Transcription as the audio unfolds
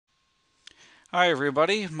Hi,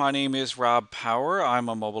 everybody. My name is Rob Power. I'm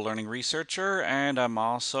a mobile learning researcher and I'm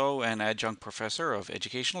also an adjunct professor of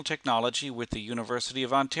educational technology with the University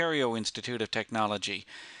of Ontario Institute of Technology.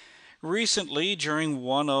 Recently, during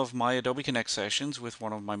one of my Adobe Connect sessions with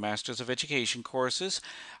one of my Masters of Education courses,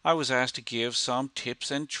 I was asked to give some tips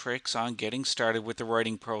and tricks on getting started with the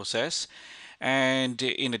writing process. And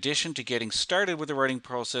in addition to getting started with the writing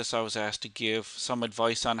process, I was asked to give some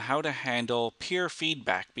advice on how to handle peer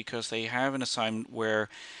feedback because they have an assignment where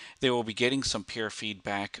they will be getting some peer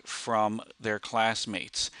feedback from their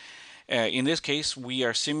classmates. In this case, we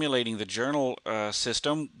are simulating the journal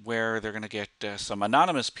system where they're going to get some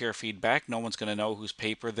anonymous peer feedback. No one's going to know whose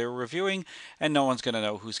paper they're reviewing, and no one's going to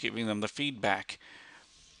know who's giving them the feedback.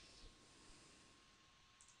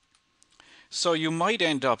 So you might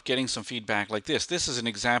end up getting some feedback like this. This is an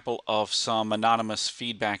example of some anonymous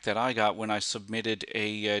feedback that I got when I submitted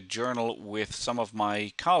a journal with some of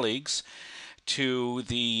my colleagues to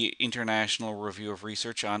the International Review of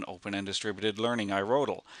Research on Open and Distributed Learning,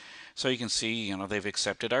 IRODL. So you can see, they've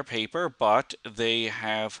accepted our paper, but they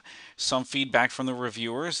have some feedback from the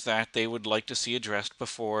reviewers that they would like to see addressed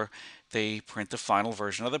before they print the final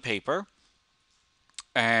version of the paper.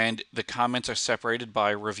 And the comments are separated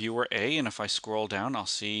by reviewer A, and if I scroll down, I'll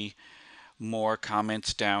see more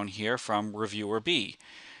comments down here from reviewer B.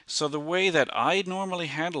 So the way that I normally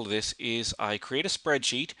handle this is I create a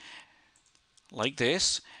spreadsheet like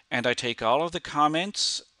this, and I take all of the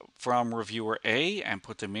comments from reviewer A and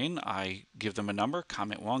put them in. I give them a number,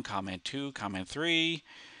 comment 1, comment 2, comment 3,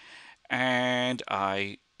 and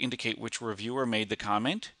I indicate which reviewer made the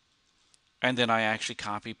comment. And then I actually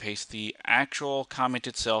copy paste the actual comment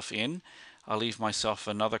itself in. I'll leave myself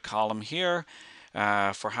another column here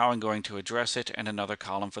for how I'm going to address it, and another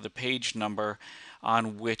column for the page number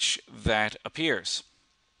on which that appears.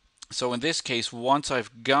 So in this case, once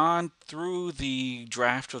I've gone through the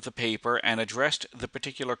draft of the paper and addressed the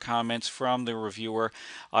particular comments from the reviewer,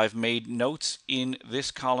 I've made notes in this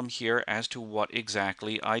column here as to what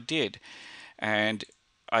exactly I did. And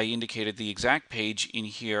I indicated the exact page in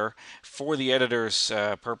here for the editor's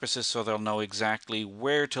purposes, so they'll know exactly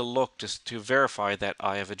where to look to verify that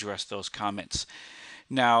I have addressed those comments.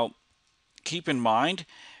 Now, keep in mind,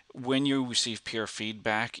 when you receive peer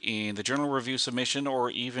feedback in the journal review submission, or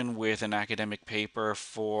even with an academic paper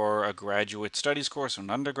for a graduate studies course or an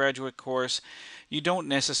undergraduate course, you don't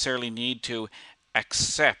necessarily need to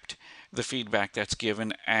accept the feedback that's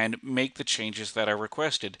given and make the changes that are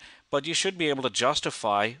requested, but you should be able to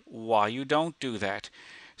justify why you don't do that.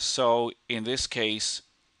 So in this case,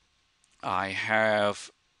 I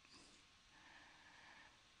have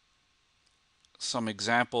some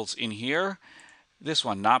examples in here. This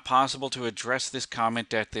one, not possible to address this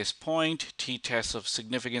comment at this point. T-tests of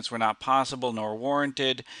significance were not possible nor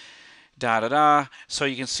warranted. Da da da. So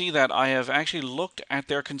you can see that I have actually looked at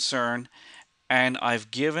their concern and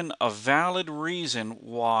I've given a valid reason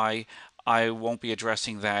why I won't be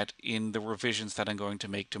addressing that in the revisions that I'm going to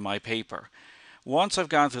make to my paper. Once I've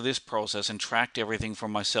gone through this process and tracked everything for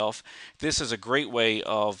myself, this is a great way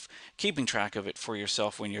of keeping track of it for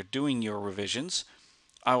yourself when you're doing your revisions.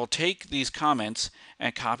 I will take these comments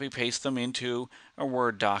and copy paste them into a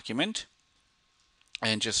Word document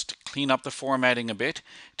and just clean up the formatting a bit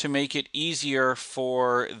to make it easier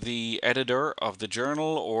for the editor of the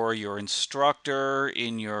journal or your instructor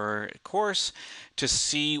in your course to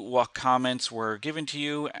see what comments were given to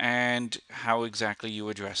you and how exactly you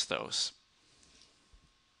address those.